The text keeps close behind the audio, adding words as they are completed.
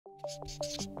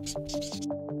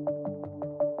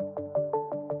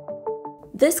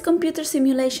This computer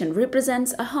simulation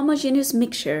represents a homogeneous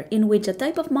mixture in which a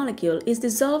type of molecule is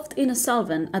dissolved in a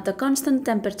solvent at a constant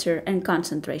temperature and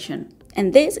concentration.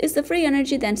 And this is the free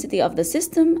energy density of the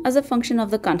system as a function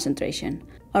of the concentration.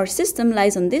 Our system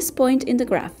lies on this point in the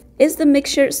graph. Is the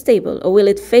mixture stable or will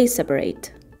it phase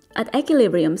separate? At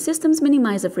equilibrium, systems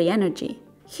minimize the free energy.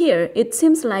 Here, it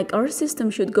seems like our system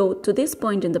should go to this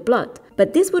point in the plot,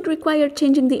 but this would require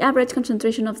changing the average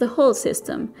concentration of the whole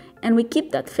system, and we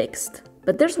keep that fixed.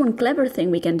 But there's one clever thing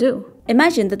we can do.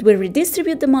 Imagine that we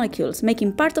redistribute the molecules,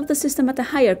 making part of the system at a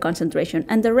higher concentration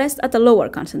and the rest at a lower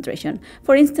concentration,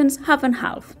 for instance, half and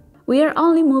half. We are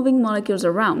only moving molecules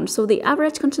around, so the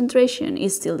average concentration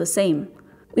is still the same.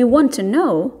 We want to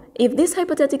know if this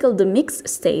hypothetical demixed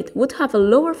state would have a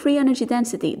lower free energy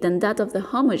density than that of the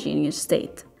homogeneous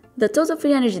state. The total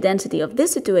free energy density of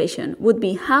this situation would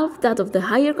be half that of the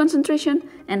higher concentration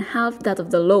and half that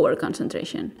of the lower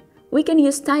concentration. We can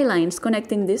use tie lines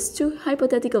connecting these two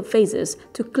hypothetical phases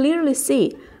to clearly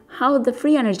see how the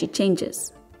free energy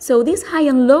changes. So these high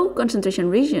and low concentration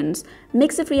regions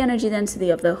makes the free energy density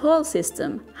of the whole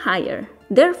system higher.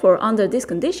 Therefore, under these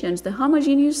conditions, the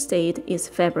homogeneous state is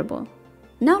favorable.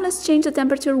 Now let's change the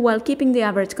temperature while keeping the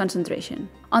average concentration.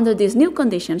 Under these new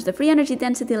conditions, the free energy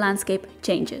density landscape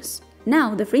changes.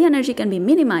 Now, the free energy can be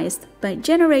minimized by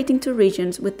generating two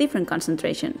regions with different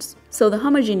concentrations. So the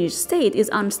homogeneous state is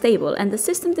unstable and the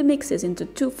system demixes into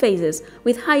two phases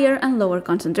with higher and lower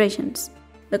concentrations.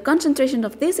 The concentration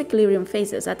of these equilibrium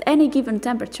phases at any given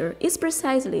temperature is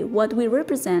precisely what we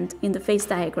represent in the phase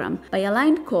diagram by a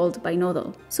line called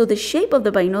binodal. So the shape of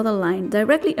the binodal line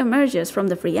directly emerges from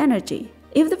the free energy.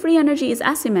 If the free energy is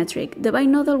asymmetric, the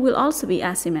binodal will also be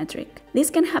asymmetric. This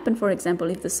can happen, for example,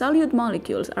 if the solute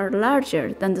molecules are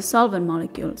larger than the solvent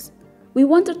molecules. We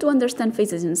wanted to understand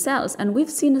phases in cells, and we've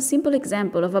seen a simple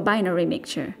example of a binary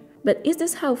mixture. But is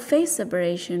this how phase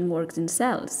separation works in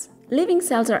cells? Living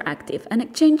cells are active and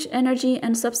exchange energy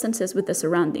and substances with the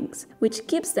surroundings, which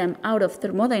keeps them out of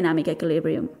thermodynamic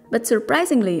equilibrium. But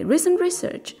surprisingly, recent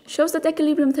research shows that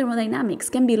equilibrium thermodynamics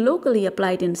can be locally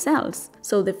applied in cells.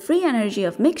 So the free energy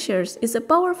of mixtures is a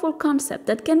powerful concept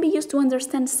that can be used to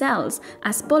understand cells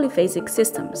as polyphasic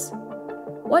systems.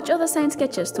 Watch other science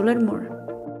sketches to learn more.